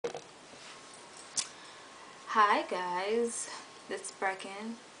Hi guys, this is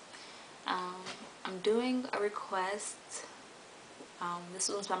Brecan. I'm doing a request. This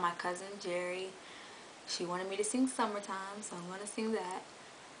one's by my cousin Jerry. She wanted me to sing Summertime, so I'm going to sing that.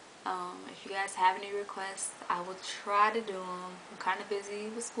 If you guys have any requests, I will try to do them. I'm kind of busy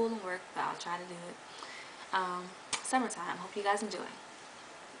with school and work, but I'll try to do it. Summertime. Hope you guys enjoy.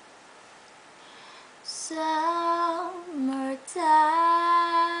 Summertime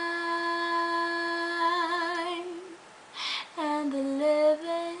and the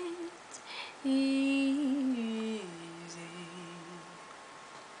living's easy.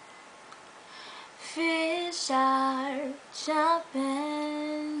 Fish are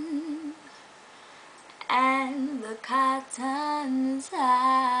jumping and the cotton's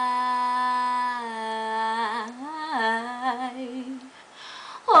high.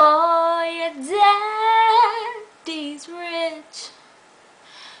 Oh, your daddy's rich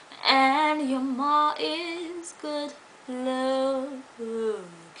and your ma is good looking.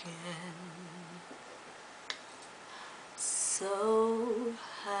 So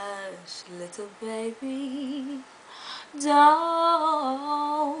hush, little baby,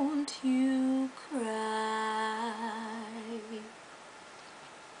 don't you cry.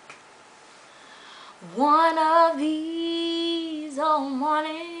 One of these old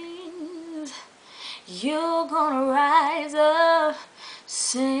mornings, you're gonna rise up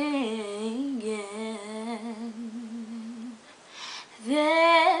singing.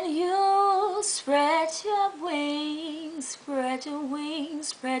 Then you'll spread your wings, spread your wings,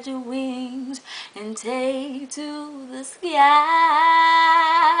 spread your wings, and take to the sky.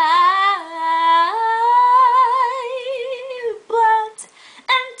 But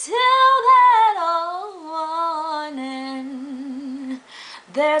until that old morning,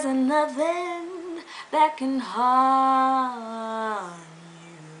 there's nothing that can harm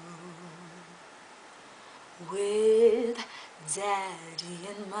you. With Daddy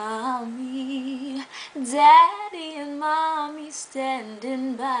and Mommy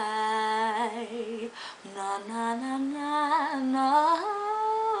standing by. Na na na na na.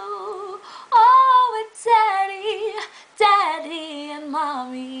 Oh, with Daddy and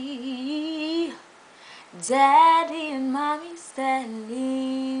Mommy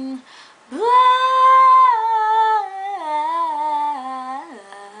standing